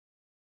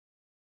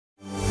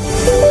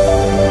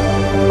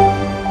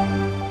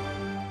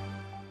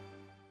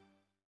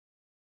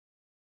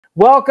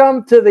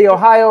Welcome to the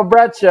Ohio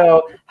Brett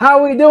Show.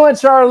 How we doing,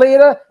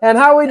 Sharleta? And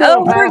how we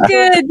doing, We're Pastor?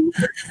 good.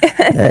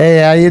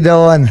 Hey, how you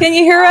doing? Can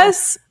you hear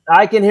us?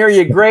 I can hear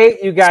you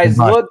great. You guys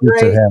look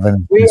great.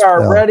 We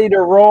are ready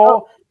to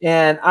roll,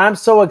 and I'm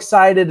so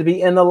excited to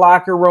be in the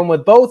locker room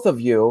with both of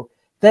you.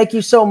 Thank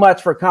you so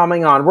much for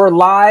coming on. We're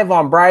live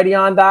on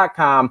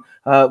Bryan.com.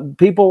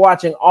 People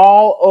watching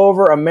all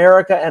over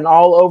America and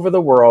all over the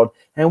world,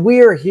 and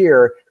we are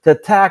here to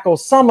tackle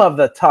some of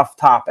the tough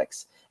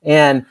topics.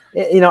 And,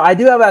 you know, I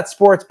do have that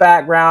sports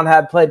background,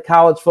 had played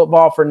college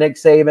football for Nick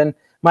Saban.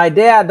 My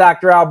dad,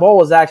 Dr. Al Bowl,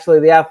 was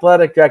actually the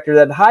athletic director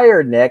that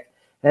hired Nick,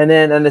 and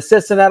then an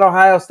assistant at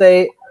Ohio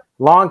State,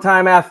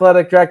 longtime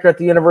athletic director at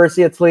the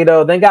University of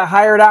Toledo, then got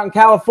hired out in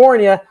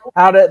California,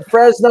 out at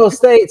Fresno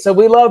State. So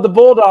we love the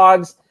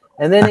Bulldogs.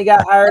 And then he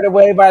got hired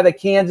away by the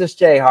Kansas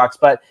Jayhawks.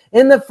 But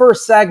in the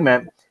first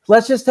segment,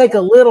 let's just take a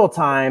little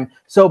time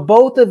so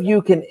both of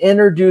you can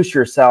introduce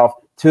yourself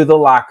to the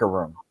locker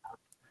room.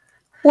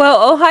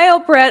 Well, Ohio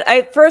Brett,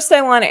 I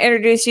want to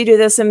introduce you to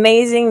this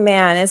amazing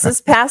man. This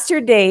is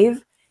Pastor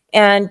Dave.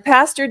 And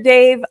Pastor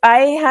Dave, I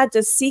had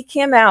to seek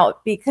him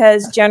out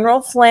because General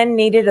Flynn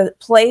needed a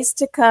place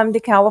to come to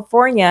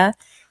California,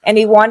 and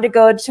he wanted to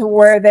go to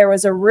where there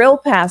was a real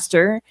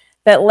pastor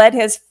that led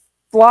his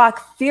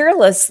flock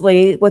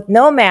fearlessly with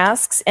no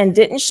masks and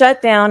didn't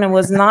shut down and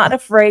was not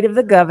afraid of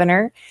the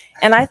governor.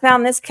 And I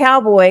found this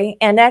cowboy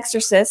and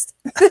exorcist.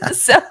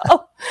 It's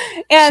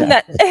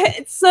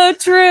so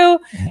true.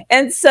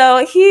 And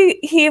so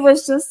he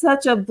was just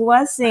such a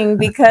blessing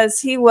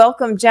because he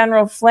welcomed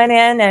General Flynn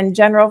in, and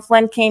General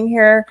Flynn came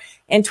here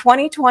in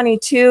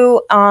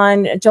 2022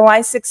 on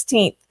July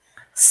 16th.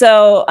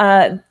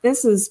 So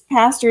this is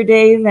Pastor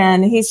Dave,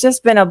 and he's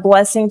just been a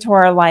blessing to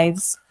our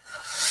lives.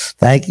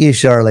 Thank you,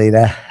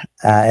 Sharleta.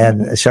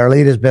 And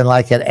Sharleta's been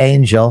like an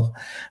angel.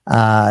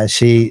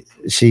 She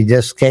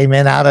just came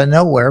in out of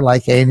nowhere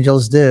like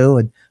angels do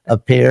and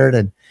appeared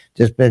and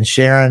just been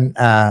sharing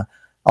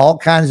all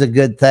kinds of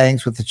good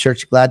things with the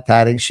Church of Glad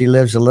Tidings. She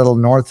lives a little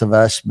north of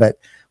us, but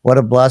what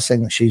a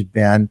blessing she's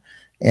been.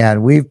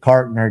 And we've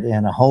partnered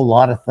in a whole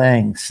lot of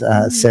things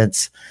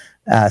since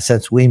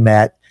we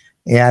met,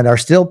 and are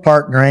still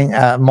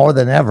partnering more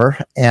than ever.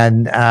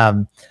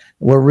 And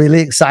we're really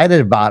excited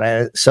about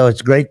it. So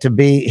it's great to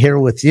be here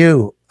with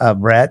you,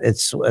 Brett.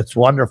 It's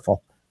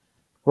wonderful.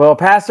 Well,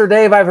 Pastor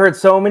Dave, I've heard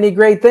so many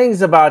great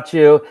things about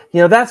you.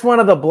 You know, that's one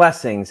of the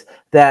blessings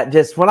that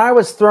just when I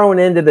was thrown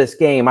into this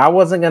game, I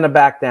wasn't going to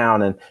back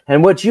down.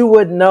 And what you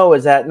wouldn't know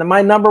is that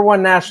my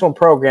 #1 national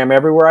program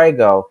everywhere I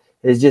go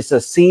is just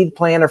a seed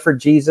planter for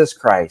Jesus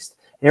Christ.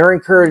 They're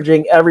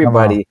encouraging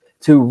everybody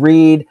to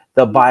read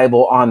the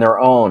Bible on their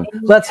own.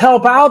 Let's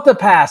help out the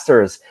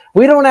pastors.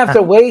 We don't have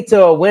to wait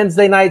till a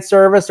Wednesday night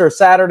service or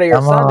Saturday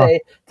or Sunday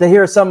to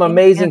hear some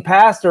amazing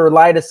pastor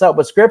light us up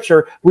with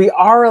scripture. We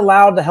are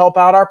allowed to help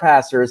out our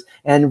pastors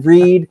and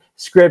read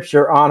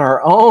scripture on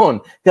our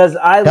own, because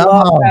I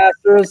love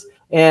pastors,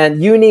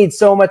 and you need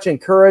so much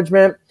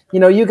encouragement. You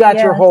know, you got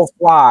your whole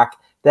flock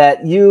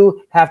that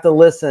you have to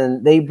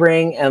listen. They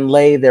bring and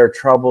lay their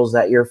troubles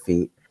at your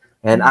feet.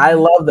 And I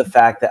love the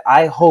fact that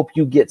I hope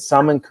you get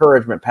some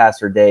encouragement,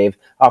 Pastor Dave,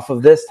 off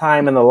of this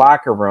time in the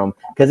locker room,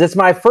 because it's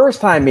my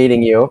first time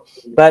meeting you.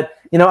 But,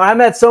 you know, I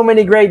met so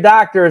many great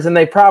doctors, and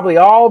they've probably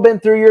all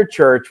been through your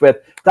church with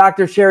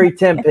Dr. Sherry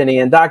Timpany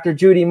and Dr.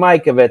 Judy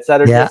Mikovits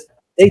that are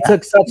they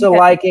took such a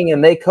liking,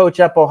 and they coach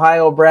up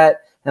Ohio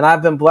Brett. And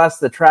I've been blessed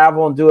to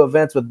travel and do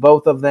events with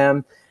both of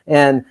them.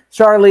 And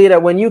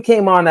Sharleta, when you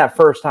came on that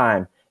first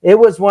time, it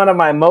was one of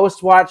my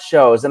most watched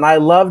shows, and I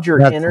loved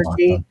your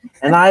energy,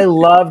 and I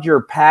loved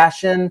your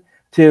passion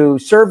to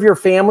serve your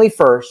family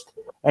first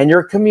and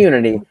your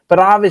community, but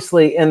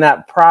obviously in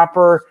that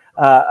proper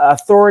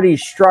authority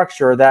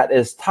structure that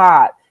is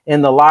taught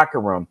in the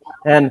locker room.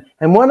 And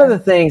one of the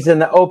things in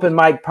the open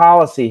mic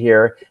policy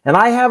here, and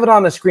I have it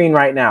on the screen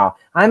right now,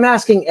 I'm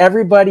asking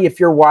everybody, if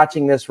you're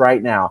watching this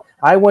right now,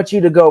 I want you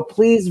to go,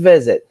 please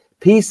visit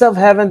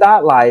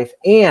peaceofheaven.life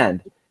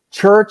and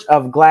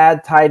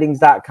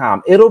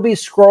churchofgladtidings.com. It'll be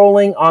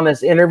scrolling on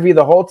this interview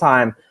the whole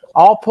time.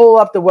 I'll pull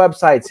up the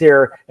websites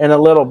here in a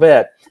little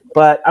bit,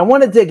 but I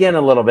want to dig in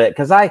a little bit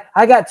because I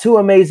got two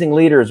amazing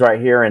leaders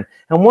right here. And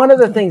one of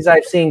the things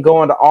I've seen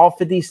going to all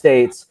 50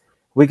 states,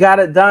 we got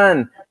it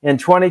done in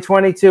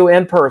 2022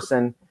 in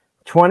person,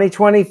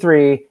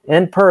 2023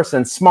 in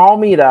person, small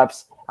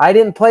meetups. I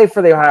didn't play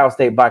for the Ohio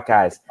State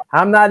Buckeyes.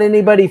 I'm not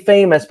anybody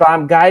famous, but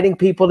I'm guiding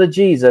people to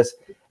Jesus.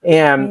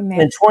 And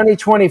in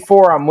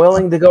 2024, I'm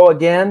willing to go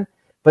again,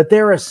 but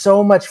there is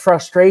so much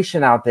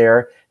frustration out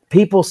there.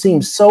 People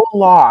seem so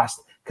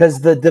lost because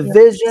the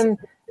division,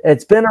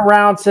 it's been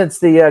around since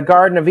the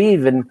Garden of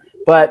Eden.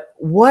 But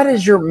what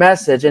is your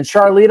message? And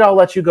Sharleta, I'll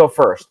let you go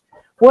first.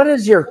 What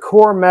is your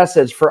core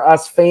message for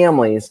us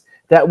families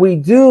that we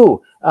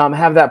do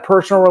have that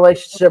personal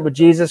relationship with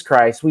Jesus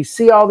Christ? We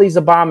see all these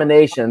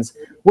abominations.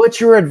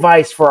 What's your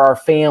advice for our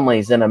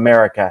families in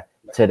America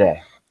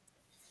today?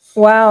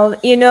 Well,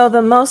 you know,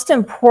 the most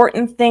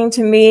important thing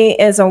to me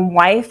as a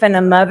wife and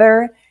a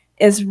mother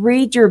is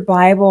read your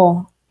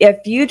Bible.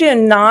 if you do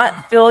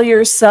not fill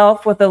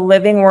yourself with the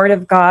living word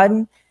of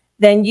God,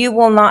 then you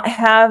will not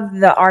have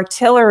the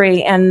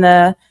artillery and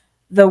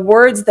the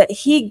words that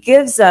he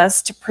gives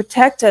us to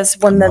protect us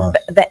when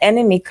the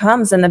enemy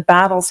comes and the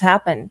battles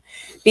happen.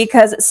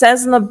 Because it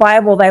says in the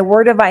Bible, thy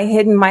word have I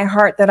hid in my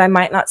heart that I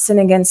might not sin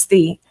against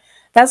thee.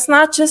 That's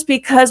not just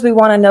because we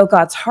want to know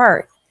God's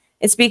heart.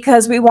 It's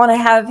because we want to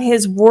have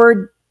his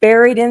word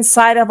buried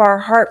inside of our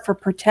heart for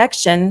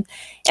protection.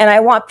 And I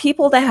want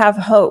people to have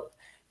hope.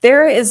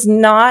 There is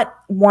not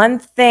one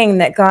thing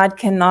that God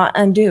cannot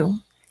undo.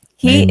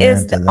 He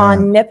is the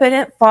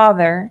omnipotent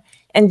Father,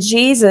 and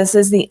Jesus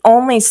is the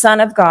only Son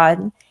of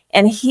God.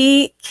 And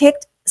he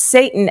kicked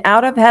Satan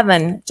out of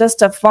heaven,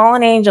 just a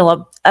fallen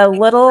angel, a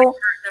little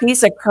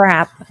piece of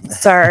crap.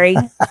 Sorry.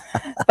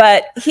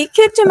 But he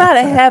kicked him out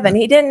of heaven.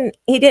 He didn't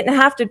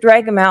have to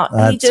drag him out.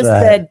 He just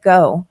said,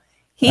 go.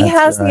 He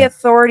has the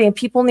authority, and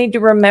people need to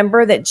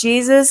remember that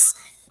Jesus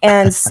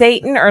and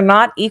Satan are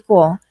not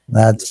equal.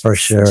 That's for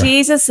sure.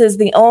 Jesus is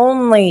the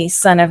only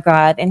Son of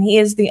God, and he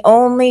is the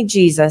only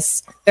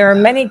Jesus. There are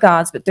many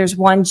gods, but there's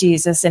one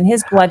Jesus, and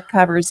his blood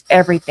covers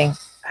everything.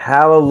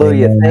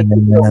 Hallelujah. Amen, Thank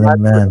you so much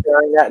amen. for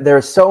sharing that. There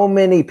are so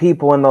many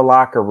people in the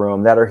locker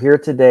room that are here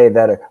today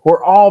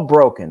we're all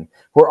broken.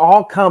 We're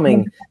all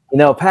coming. You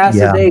know,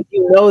 Pastor Dave,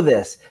 you know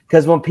this,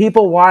 because when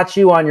people watch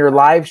you on your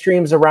live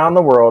streams around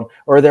the world,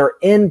 or they're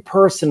in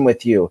person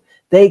with you,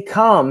 they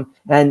come,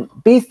 and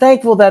be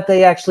thankful that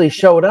they actually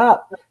showed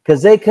up,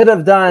 because they could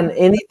have done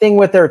anything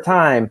with their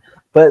time,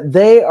 but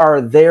they are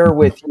there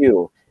with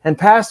you. And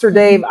Pastor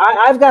Dave,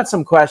 I've got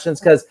some questions,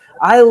 because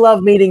I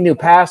love meeting new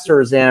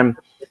pastors. And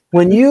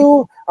when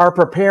you are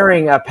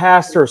preparing a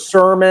pastor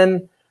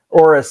sermon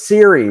or a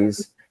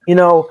series, you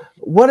know,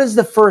 what is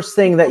the first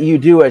thing that you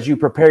do as you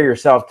prepare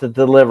yourself to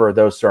deliver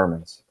those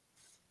sermons?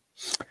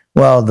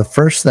 Well, the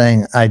first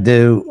thing I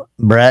do,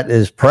 Brett,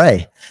 is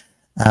pray.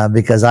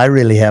 Because I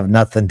really have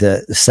nothing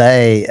to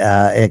say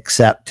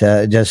except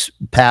to just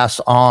pass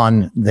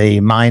on the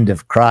mind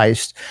of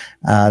Christ.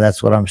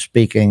 That's what I'm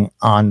speaking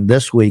on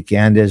this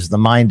weekend, is the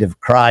mind of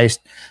Christ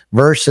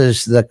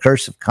versus the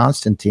curse of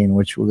Constantine,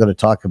 which we're going to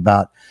talk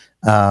about,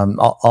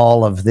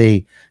 all of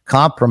the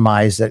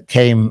compromise that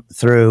came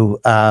through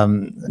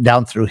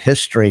down through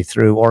history,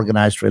 through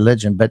organized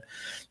religion. But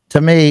to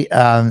me,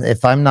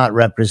 if I'm not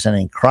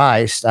representing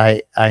Christ,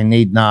 I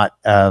need not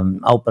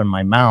open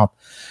my mouth.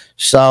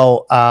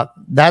 So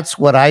that's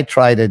what I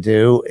try to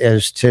do,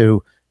 is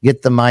to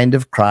get the mind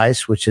of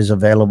Christ, which is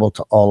available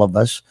to all of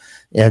us,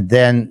 and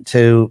then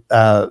to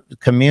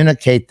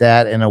communicate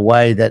that in a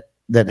way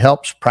that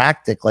helps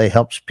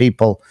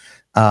people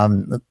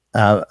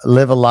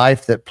live a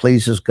life that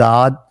pleases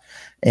God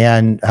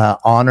and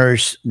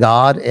honors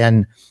God,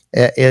 and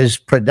is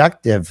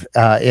productive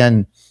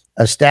in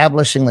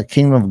establishing the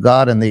kingdom of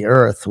God in the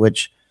earth,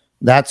 which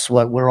that's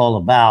what we're all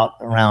about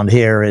around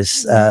here,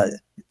 is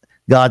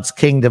God's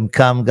kingdom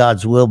come,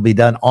 God's will be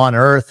done on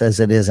earth as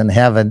it is in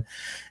heaven.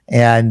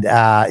 And,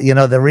 you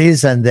know, the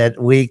reason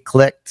that we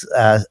clicked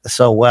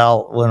so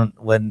well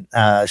when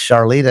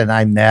Sharleta and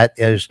I met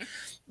is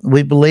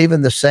we believe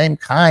in the same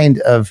kind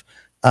of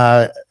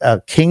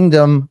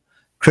kingdom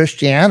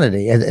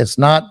Christianity. It's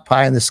not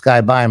pie in the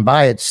sky by and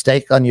by. It's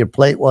steak on your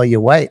plate while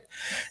you wait.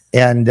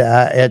 And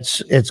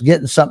it's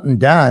getting something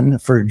done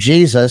for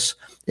Jesus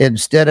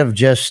instead of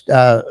just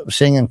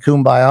singing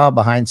Kumbaya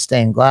behind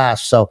stained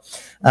glass. So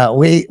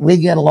we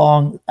get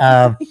along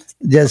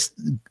just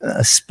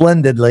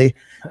splendidly,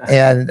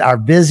 and are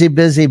busy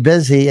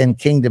in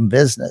kingdom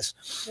business.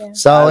 Yeah.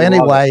 So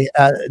anyway,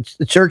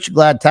 the Church of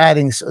Glad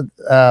Tidings,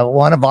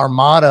 one of our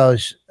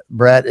mottos,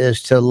 Brett,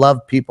 is to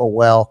love people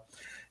well.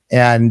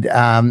 And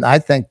I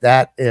think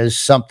that is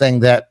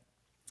something that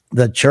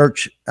the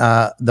church,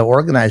 the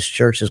organized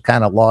church, has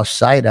kind of lost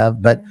sight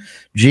of. But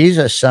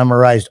Jesus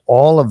summarized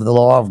all of the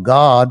law of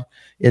God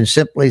in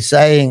simply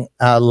saying,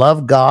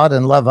 love God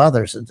and love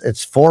others.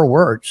 It's 4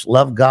 words: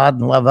 love God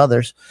and love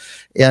others.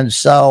 And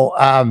so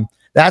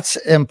that's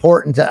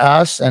important to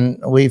us, and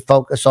we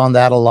focus on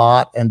that a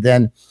lot. And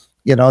then,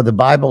 you know, the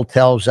Bible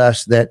tells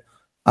us that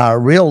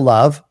real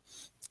love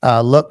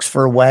looks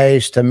for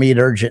ways to meet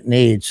urgent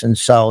needs. And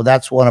so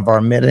that's one of our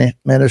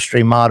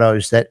ministry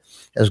mottos that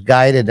has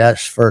guided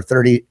us for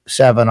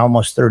 37,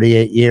 almost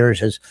 38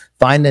 years, is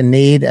find a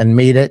need and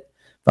meet it,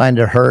 find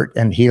a hurt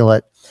and heal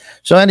it.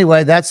 So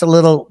anyway, that's a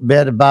little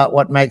bit about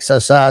what makes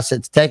us us.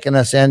 It's taken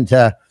us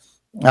into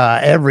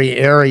every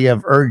area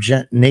of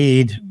urgent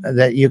need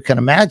that you can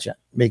imagine,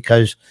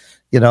 because,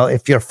 you know,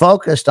 if you're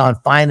focused on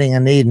finding a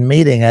need and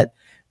meeting it,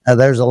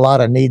 there's a lot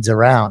of needs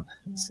around.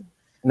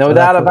 No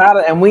doubt about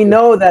it. And we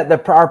know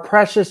that our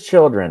precious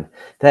children,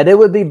 that it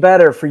would be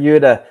better for you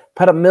to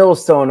put a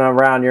millstone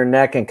around your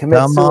neck and commit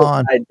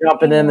suicide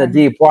jumping in the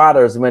deep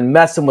waters when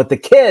messing with the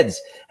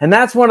kids. And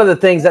that's one of the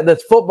things that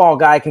this football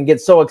guy can get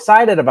so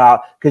excited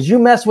about, because you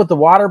mess with the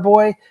water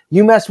boy,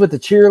 you mess with the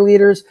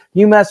cheerleaders,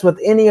 you mess with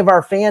any of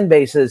our fan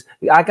bases,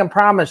 I can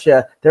promise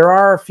you there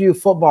are a few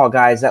football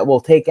guys that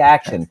will take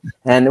action,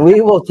 and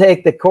we will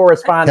take the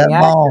corresponding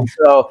action.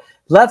 So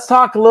let's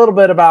talk a little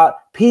bit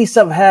about Piece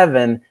of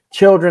Heaven,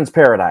 children's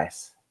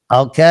paradise.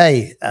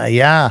 Okay.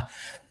 Yeah.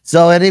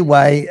 So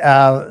anyway,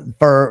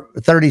 for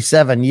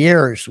 37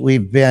 years,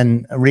 we've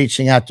been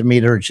reaching out to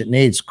meet urgent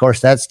needs. Of course,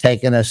 that's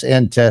taken us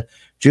into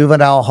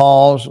juvenile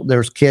halls.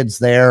 There's kids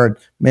there.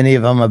 Many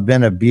of them have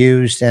been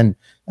abused in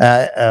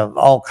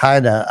all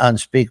kind of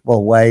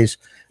unspeakable ways.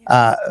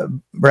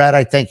 Brad,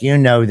 I think you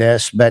know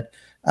this, but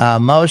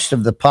most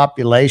of the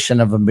population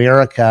of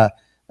America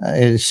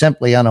is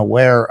simply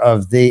unaware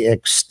of the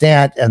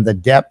extent and the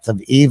depth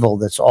of evil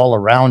that's all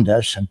around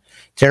us, and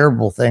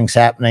terrible things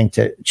happening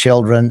to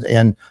children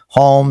in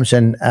homes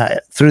and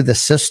through the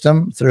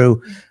system,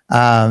 through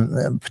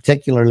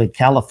particularly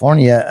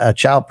California.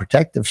 Child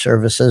Protective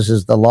Services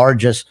is the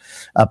largest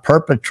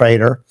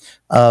perpetrator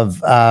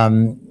of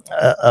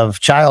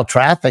child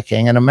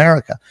trafficking in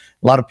America.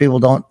 A lot of people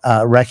don't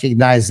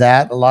recognize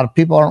that. A lot of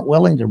people aren't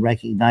willing to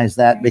recognize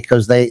that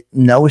because they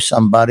know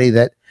somebody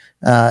that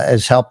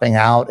is helping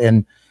out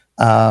in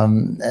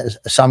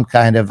some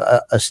kind of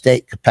a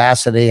state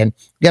capacity. And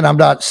again, I'm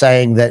not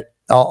saying that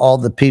all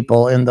the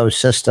people in those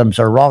systems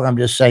are wrong. I'm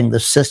just saying the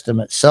system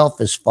itself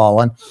has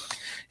fallen.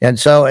 And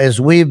so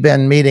as we've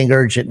been meeting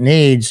urgent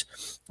needs,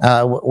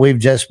 we've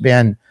just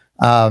been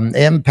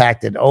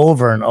impacted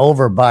over and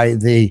over by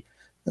the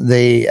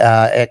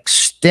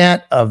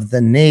extent of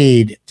the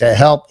need to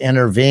help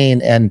intervene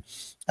in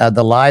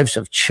the lives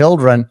of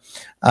children.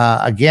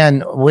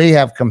 Again, we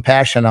have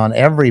compassion on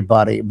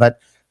everybody, but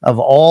of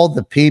all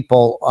the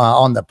people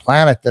on the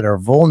planet that are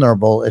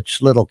vulnerable, it's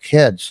little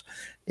kids.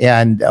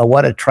 And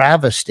what a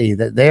travesty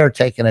that they are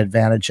taken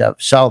advantage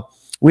of. So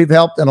we've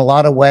helped in a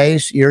lot of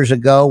ways. Years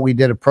ago, we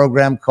did a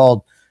program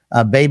called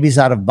Babies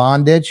Out of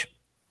Bondage.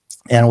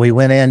 And we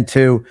went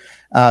into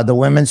the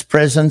women's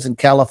prisons in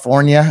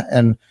California,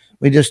 and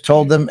we just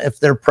told them if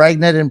they're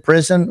pregnant in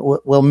prison,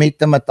 we'll meet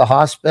them at the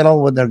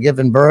hospital when they're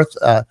giving birth,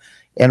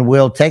 and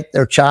we'll take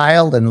their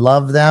child and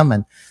love them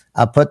and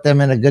put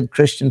them in a good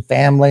Christian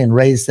family and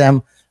raise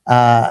them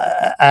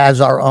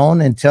as our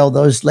own until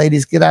those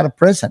ladies get out of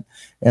prison.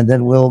 And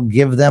then we'll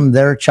give them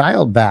their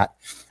child back.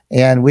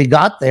 And we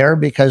got there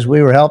because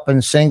we were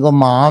helping single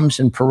moms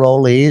and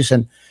parolees.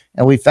 And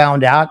we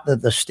found out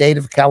that the state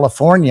of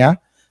California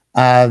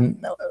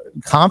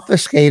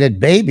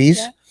confiscated babies.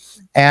 Yeah.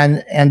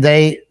 And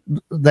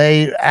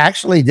they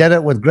actually did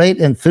it with great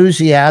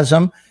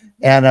enthusiasm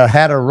and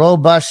had a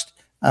robust,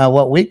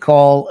 what we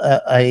call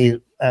a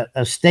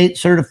state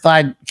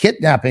certified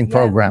kidnapping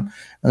program.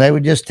 And they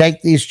would just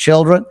take these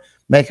children,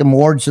 make them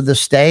wards of the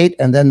state.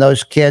 And then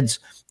those kids,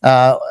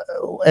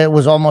 it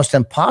was almost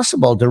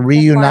impossible to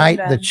reunite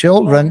the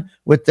children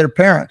with their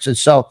parents. And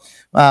so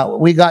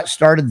we got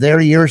started there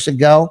years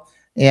ago,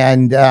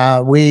 and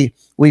we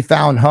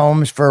found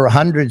homes for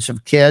hundreds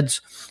of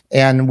kids,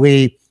 and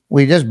we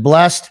just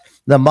blessed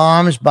the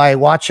moms by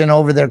watching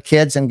over their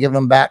kids and give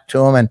them back to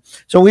them. And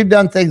so we've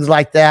done things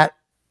like that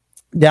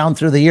down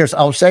through the years.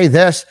 I'll say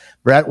this,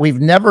 Brett,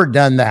 we've never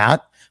done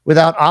that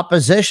without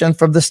opposition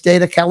from the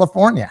state of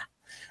California.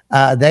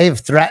 They've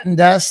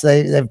threatened us.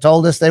 They've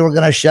told us they were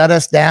going to shut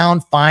us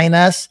down, fine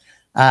us.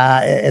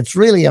 It's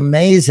really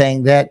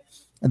amazing that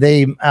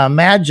the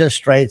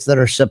magistrates that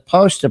are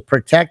supposed to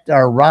protect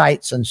our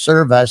rights and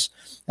serve us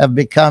have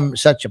become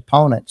such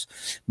opponents.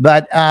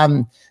 But,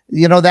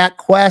 that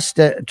quest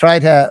to try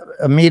to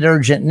meet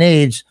urgent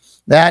needs,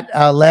 that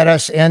led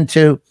us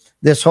into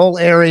this whole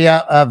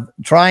area of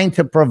trying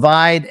to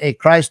provide a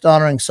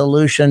Christ-honoring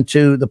solution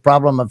to the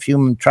problem of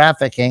human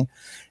trafficking.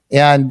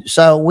 And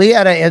so we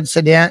had an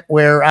incident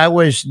where I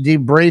was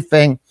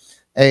debriefing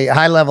a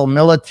high-level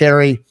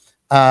military,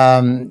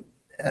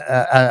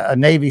 a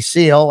Navy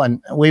SEAL,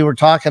 and we were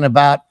talking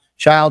about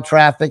child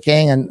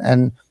trafficking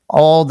and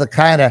all the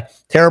kind of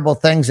terrible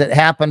things that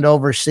happened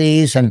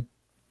overseas. And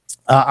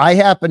I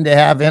happened to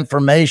have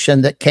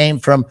information that came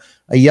from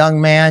a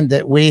young man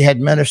that we had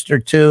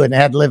ministered to and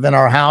had lived in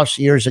our house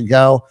years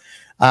ago.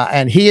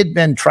 And he had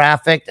been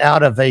trafficked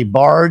out of a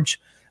barge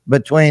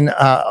between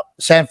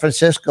San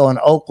Francisco and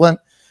Oakland.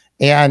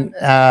 And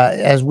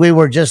as we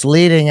were just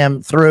leading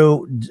him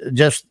through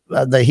just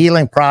the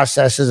healing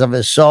processes of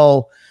his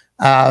soul,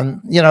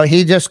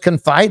 he just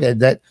confided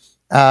that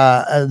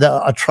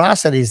the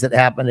atrocities that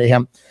happened to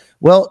him.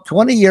 Well,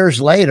 20 years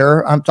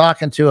later, I'm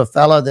talking to a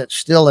fellow that's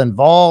still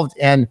involved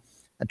in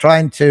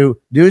trying to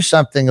do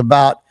something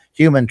about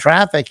human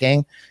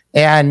trafficking.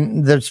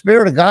 And the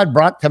Spirit of God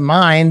brought to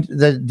mind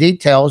the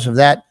details of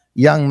that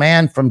young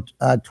man from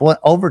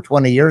over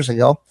 20 years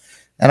ago.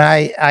 And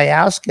I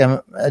asked him,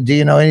 do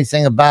you know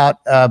anything about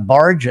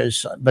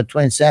barges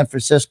between San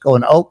Francisco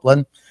and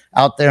Oakland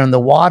out there in the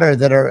water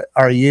that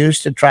are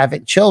used to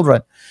traffic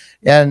children?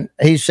 And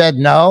he said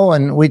no.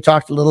 And we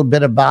talked a little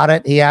bit about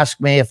it. He asked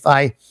me if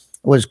I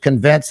was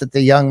convinced that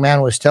the young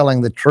man was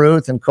telling the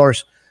truth. And of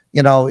course,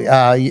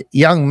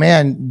 young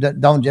men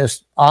don't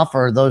just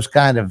offer those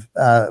kind of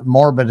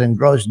morbid and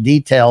gross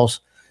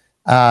details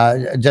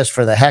just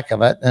for the heck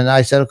of it. And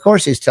I said, of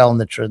course he's telling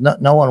the truth.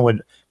 No one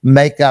would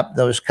make up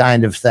those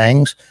kind of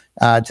things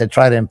to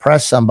try to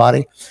impress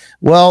somebody.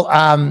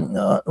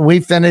 Well, we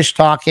finished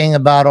talking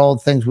about all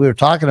the things we were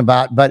talking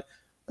about, but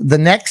the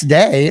next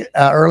day,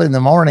 early in the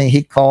morning,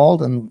 he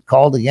called and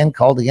called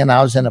again.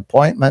 I was in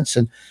appointments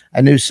and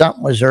I knew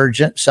something was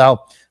urgent.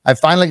 So I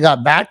finally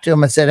got back to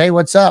him and said, "Hey,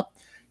 what's up?"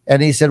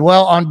 And he said,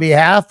 "Well, on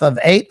behalf of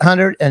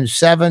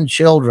 807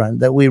 children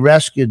that we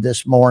rescued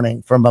this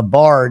morning from a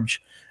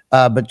barge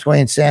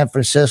between San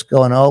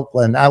Francisco and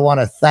Oakland, I want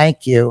to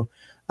thank you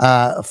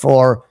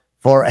for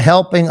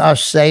helping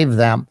us save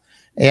them."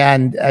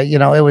 And,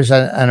 it was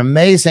an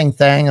amazing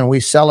thing, and we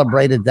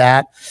celebrated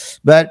that.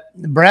 But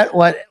Brett,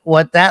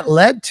 what that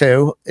led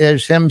to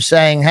is him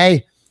saying,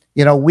 "Hey,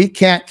 we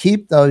can't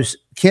keep those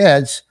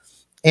kids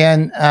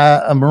in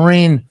a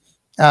Marine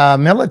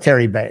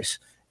military base.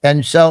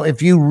 And so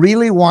if you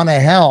really want to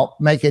help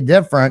make a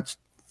difference,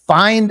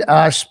 find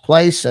us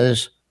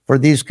places for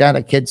these kind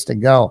of kids to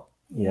go."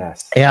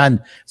 Yes. And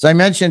as I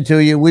mentioned to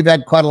you, we've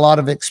had quite a lot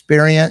of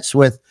experience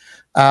with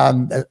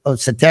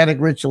satanic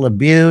ritual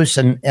abuse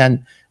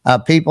and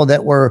people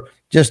that were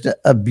just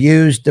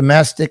abused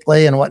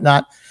domestically and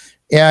whatnot.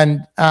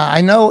 And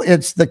I know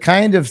it's the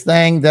kind of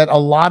thing that a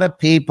lot of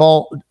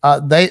people,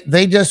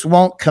 they just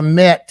won't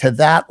commit to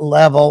that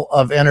level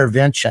of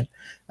intervention.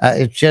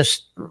 It's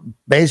just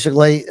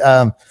basically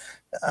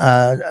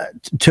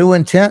too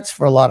intense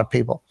for a lot of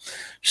people.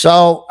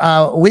 So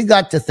we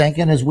got to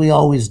thinking, as we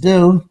always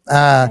do,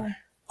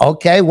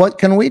 okay, what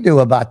can we do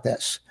about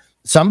this?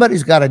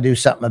 Somebody's got to do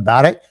something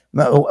about it.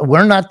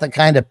 We're not the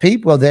kind of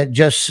people that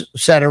just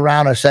sit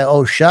around and say,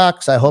 "Oh,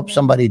 shucks, I hope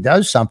somebody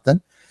does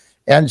something."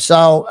 And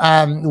so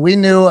we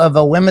knew of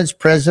a women's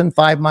prison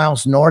 5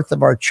 miles north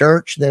of our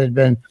church that had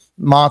been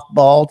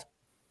mothballed.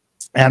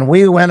 And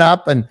we went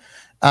up and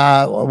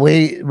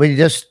we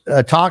just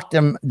talked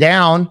them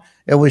down.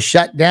 It was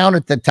shut down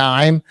at the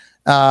time.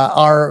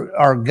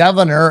 Our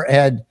governor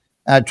had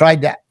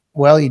tried to,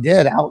 well, he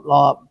did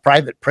outlaw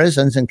private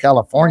prisons in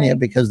California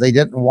because they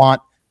didn't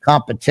want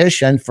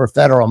competition for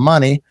federal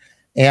money.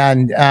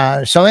 And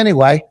so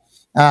anyway,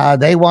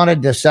 they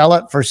wanted to sell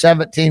it for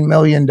 $17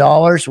 million.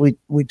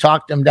 We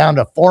talked them down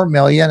to $4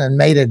 million and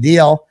made a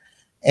deal.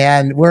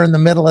 And we're in the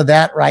middle of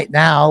that right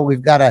now.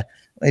 We've got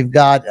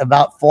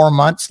about 4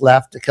 months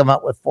left to come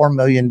up with $4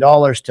 million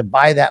to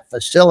buy that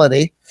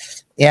facility.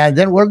 And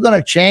then we're going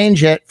to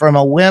change it from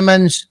a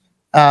women's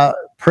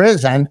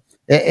prison.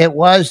 It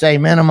was a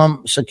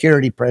minimum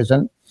security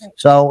prison.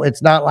 So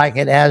it's not like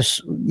it has,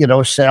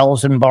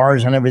 cells and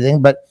bars and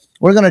everything, but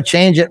we're going to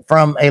change it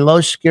from a low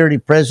security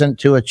prison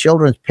to a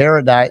children's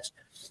paradise.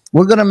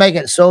 We're going to make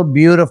it so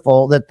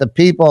beautiful that the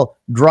people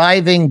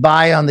driving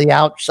by on the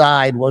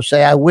outside will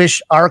say, "I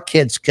wish our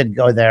kids could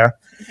go there."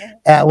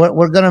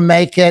 We're going to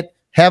make it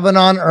heaven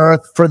on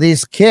earth for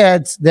these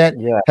kids that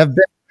have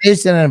been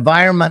raised in an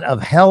environment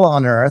of hell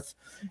on earth.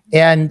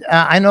 And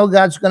I know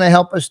God's going to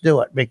help us do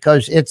it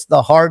because it's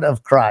the heart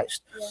of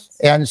Christ. Yes.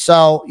 And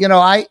so,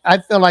 I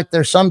feel like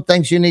there's some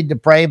things you need to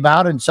pray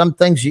about and some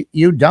things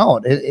you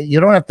don't. You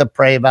don't have to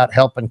pray about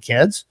helping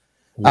kids.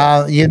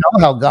 Yes. You know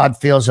how God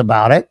feels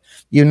about it.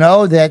 You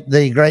know that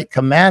the great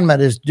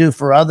commandment is do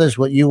for others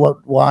what you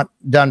want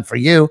done for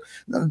you.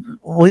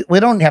 We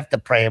don't have to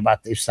pray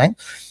about these things.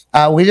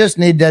 We just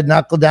need to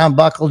knuckle down,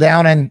 buckle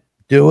down, and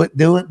do it.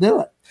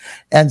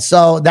 And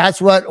so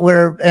that's what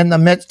we're in the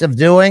midst of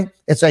doing.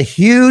 It's a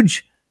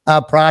huge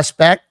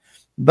prospect,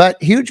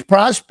 but huge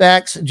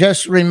prospects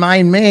just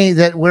remind me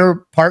that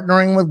we're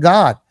partnering with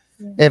God.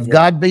 If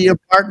God be your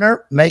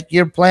partner, make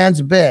your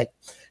plans big.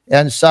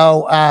 And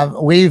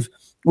so we've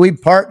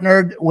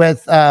partnered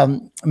with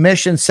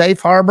Mission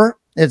Safe Harbor.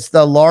 It's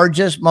the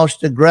largest,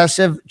 most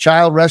aggressive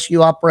child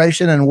rescue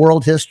operation in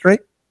world history.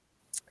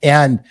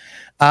 And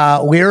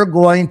we're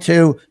going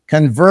to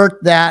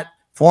convert that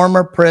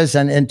former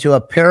prison into a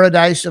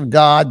paradise of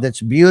God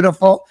that's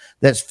beautiful,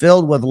 that's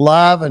filled with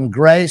love and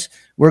grace.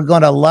 We're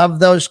going to love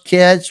those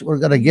kids. We're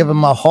going to give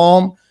them a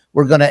home.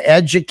 We're going to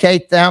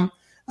educate them.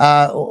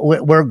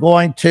 We're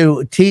going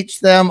to teach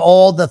them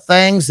all the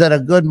things that a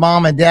good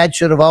mom and dad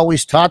should have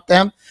always taught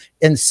them.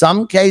 In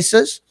some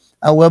cases,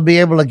 we'll be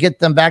able to get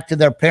them back to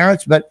their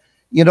parents. But,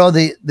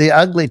 the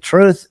ugly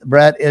truth,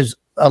 Brett, is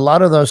a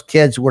lot of those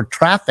kids were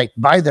trafficked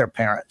by their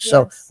parents. Yes.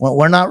 So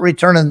we're not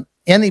returning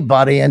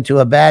anybody into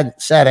a bad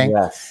setting.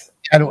 Yes.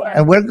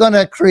 And we're going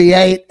to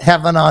create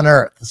heaven on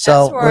earth.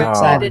 So that's where we're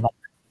excited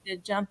to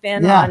jump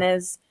in on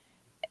is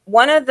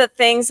one of the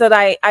things that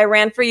I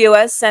ran for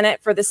U.S.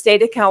 Senate for the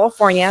state of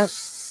California,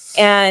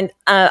 and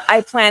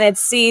I planted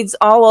seeds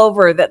all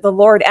over that the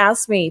Lord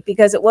asked me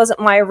because it wasn't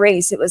my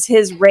race, it was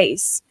his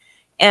race.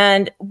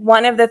 And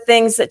one of the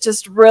things that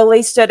just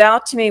really stood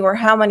out to me were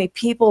how many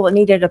people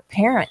needed a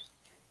parent.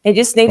 They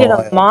just needed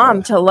a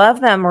mom to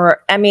love them.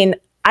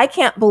 I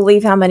can't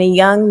believe how many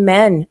young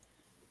men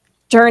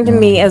turned to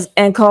me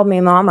and called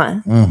me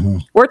mama. Mm-hmm.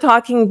 We're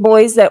talking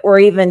boys that were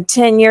even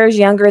 10 years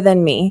younger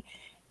than me.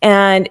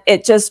 And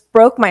it just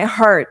broke my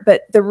heart.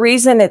 But the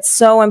reason it's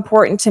so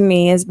important to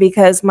me is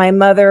because my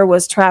mother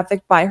was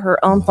trafficked by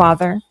her own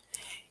father.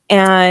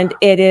 And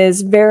it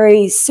is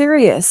very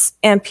serious.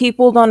 And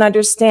people don't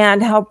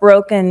understand how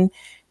broken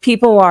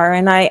people are.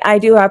 And I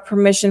do have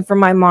permission from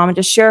my mom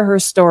to share her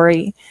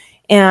story.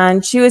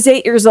 And she was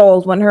 8 years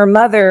old when her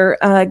mother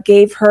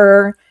gave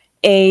her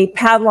a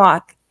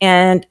padlock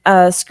and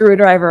a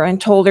screwdriver and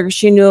told her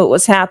she knew it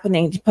was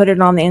happening to put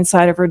it on the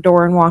inside of her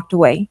door and walked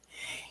away.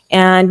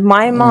 And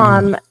my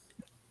mom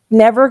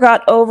never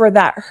got over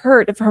that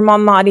hurt of her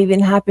mom not even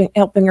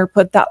helping her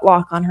put that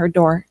lock on her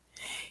door.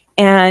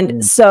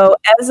 And so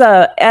as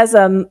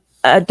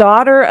a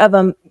daughter of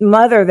a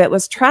mother that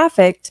was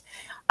trafficked,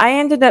 I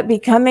ended up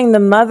becoming the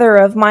mother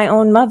of my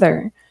own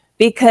mother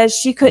because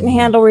she couldn't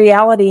handle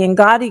reality. And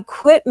God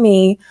equipped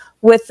me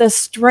with the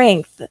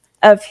strength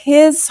of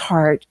his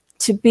heart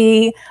to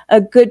be a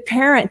good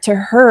parent to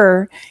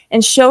her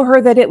and show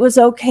her that it was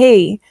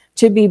okay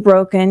to be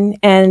broken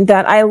and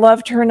that I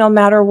loved her no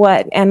matter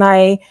what. And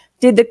I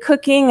did the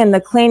cooking and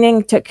the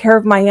cleaning, took care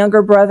of my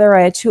younger brother.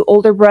 I had 2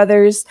 older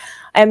brothers.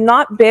 I'm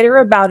not bitter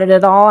about it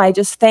at all. I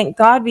just thank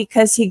God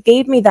because he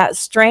gave me that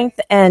strength.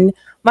 And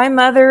my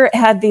mother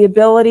had the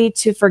ability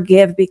to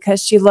forgive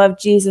because she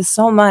loved Jesus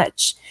so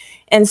much.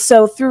 And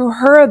so through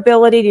her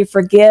ability to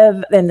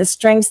forgive and the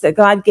strengths that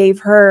God gave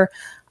her,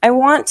 I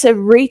want to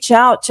reach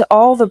out to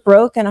all the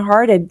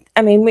brokenhearted.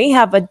 I mean, we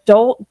have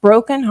adult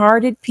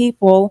brokenhearted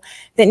people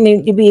that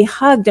need to be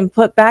hugged and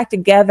put back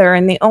together.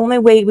 And the only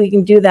way we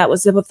can do that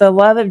was with the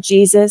love of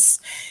Jesus.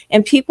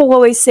 And people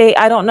always say,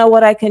 I don't know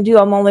what I can do.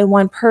 I'm only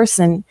one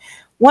person.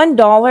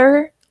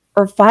 $1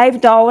 or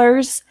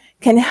 $5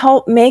 can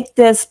help make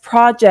this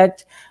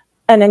project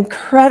an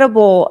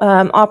incredible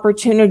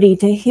opportunity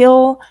to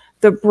heal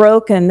the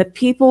broken, the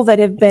people that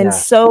have been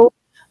so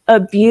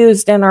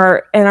abused in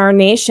our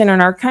nation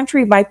and our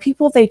country by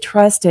people they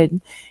trusted.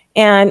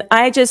 And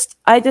I just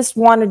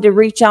wanted to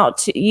reach out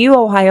to you,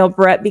 Ohio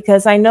Brett,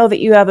 because I know that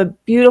you have a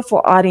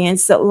beautiful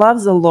audience that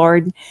loves the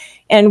Lord,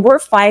 and we're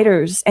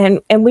fighters,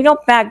 and we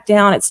don't back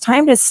down. It's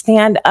time to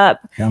stand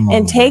up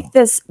and take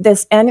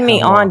this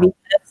enemy on,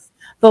 because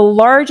the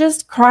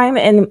largest crime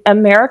in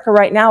America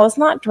right now is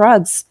not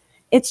drugs.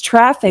 It's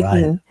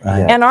trafficking.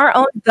 Right. And our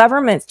own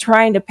government's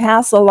trying to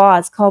pass a law.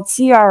 It's called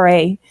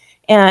CRA.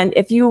 And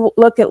if you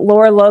look at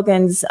Laura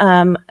Logan's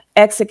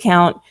X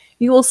account,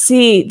 you will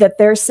see that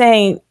they're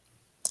saying,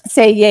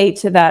 say yay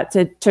to that,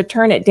 to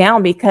turn it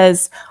down,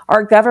 because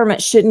our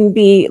government shouldn't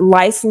be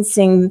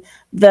licensing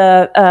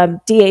the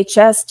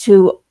DHS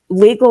to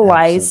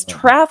legalize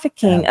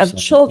trafficking of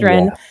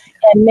children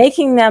and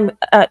making them,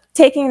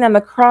 taking them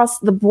across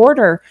the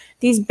border.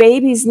 These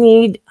babies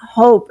need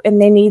hope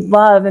and they need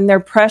love and they're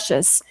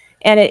precious.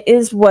 And it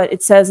is what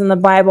it says in the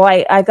Bible.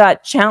 I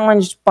got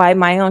challenged by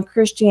my own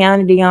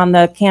Christianity on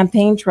the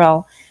campaign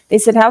trail. They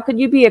said, how could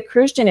you be a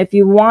Christian if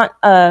you want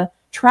a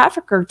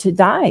trafficker to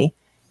die?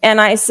 And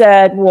I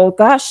said, well,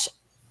 gosh,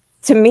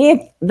 to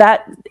me,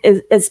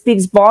 it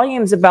speaks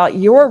volumes about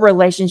your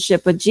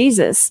relationship with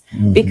Jesus,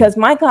 because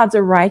my God's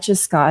a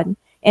righteous God.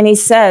 And he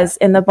says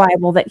in the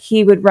Bible that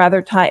he would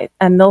rather tie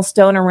a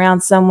millstone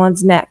around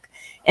someone's neck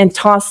and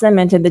toss them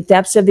into the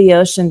depths of the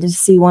ocean to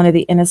see one of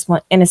the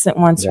innocent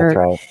ones hurt.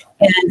 Right.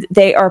 And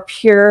they are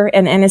pure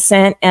and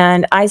innocent.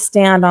 And I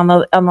stand on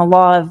the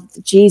law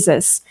of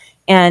Jesus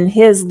and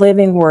his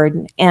living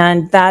word.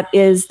 And that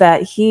is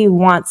that he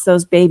wants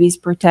those babies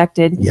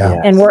protected. Yeah.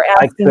 And we're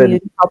asking you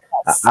to help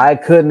us. I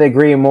couldn't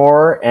agree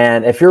more.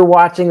 And if you're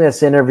watching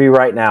this interview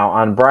right now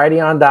on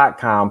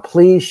Bryan.com,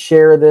 please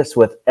share this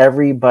with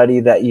everybody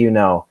that you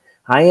know.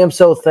 I am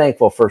so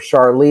thankful for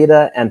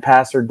Sharleta and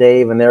Pastor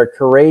Dave and their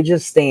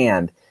courageous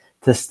stand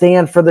to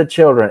stand for the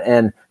children.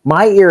 And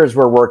my ears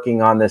were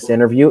working on this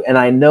interview, and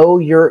I know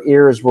your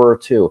ears were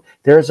too.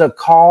 There's a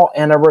call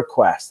and a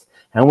request.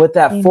 And with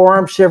that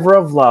forearm shiver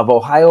of love,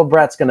 Ohio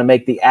Brett's going to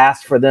make the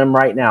ask for them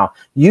right now.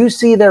 You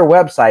see their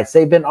websites.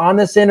 They've been on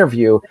this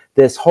interview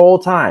this whole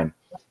time.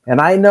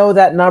 And I know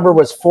that number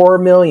was 4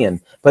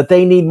 million, but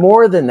they need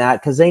more than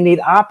that because they need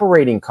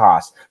operating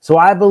costs. So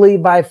I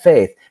believe by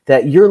faith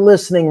that you're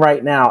listening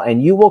right now,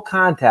 and you will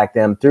contact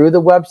them through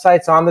the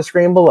websites on the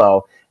screen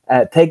below.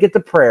 Take it to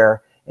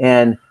prayer,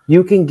 and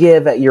you can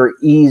give at your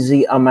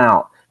easy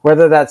amount,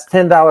 whether that's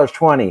 $10,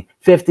 $20,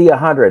 $50,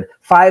 $100,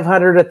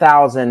 $500,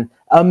 $1,000,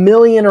 $1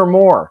 million or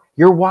more.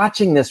 You're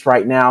watching this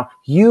right now.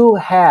 You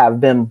have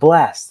been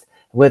blessed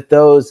with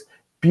those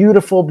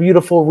beautiful,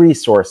 beautiful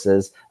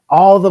resources.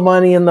 All the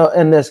money in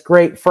this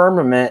great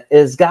firmament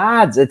is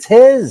God's. It's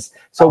his.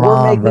 So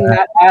we're making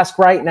that ask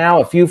right now.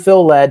 If you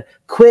feel led,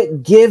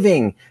 quit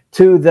giving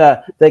to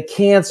the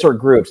cancer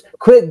groups.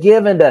 Quit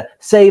giving to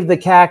Save the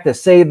Cactus,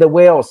 Save the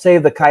Whales,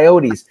 Save the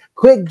Coyotes.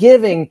 Quit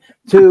giving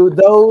to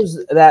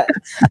those that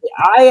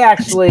I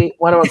actually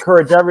want to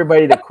encourage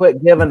everybody to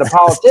quit giving to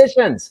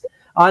politicians.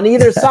 On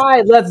either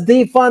side, let's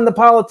defund the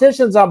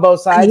politicians on both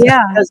sides. Yeah.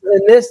 Because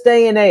in this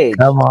day and age,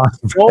 come on,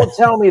 don't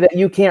tell me that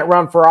you can't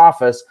run for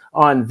office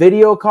on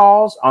video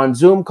calls, on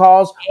Zoom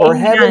calls, or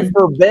heaven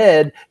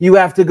forbid, you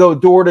have to go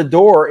door to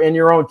door in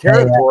your own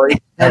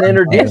territory and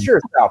introduce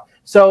yourself.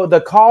 So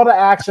the call to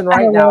action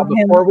right now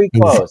before we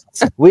close,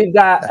 we've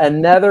got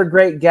another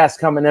great guest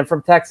coming in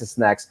from Texas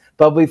next.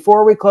 But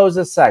before we close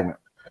this segment,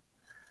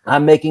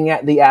 I'm making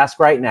the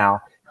ask right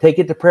now. Take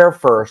it to prayer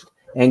first.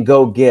 and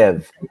go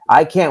give.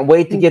 I can't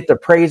wait to get the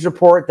praise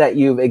report that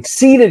you've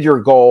exceeded your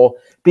goal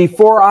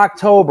before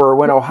October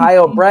when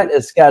Ohio Brett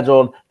is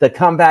scheduled to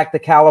come back to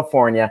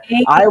California.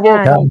 I will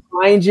come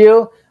find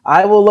you.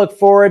 I will look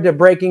forward to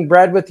breaking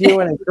bread with you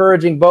and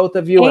encouraging both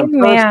of you in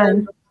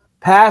person.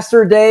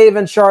 Pastor Dave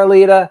and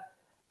Sharleta,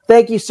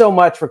 thank you so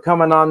much for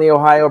coming on the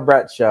Ohio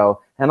Brett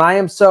Show. And I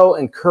am so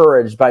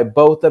encouraged by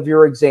both of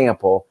your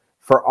example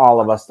for all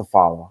of us to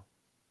follow.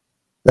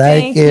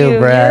 Thank you,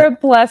 Brett. You're a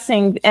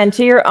blessing. And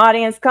to your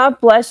audience, God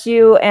bless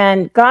you.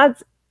 And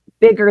God's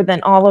bigger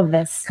than all of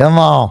this. Come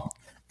on.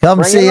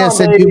 Come see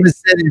us in Yuba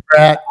City,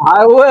 Brett.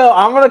 I will.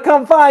 I'm going to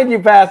come find you,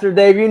 Pastor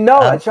Dave. You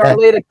know it.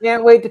 Sharleta,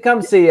 can't wait to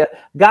come see you.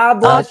 God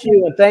bless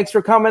you. And thanks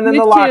for coming in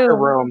the locker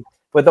room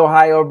with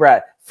Ohio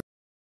Brett.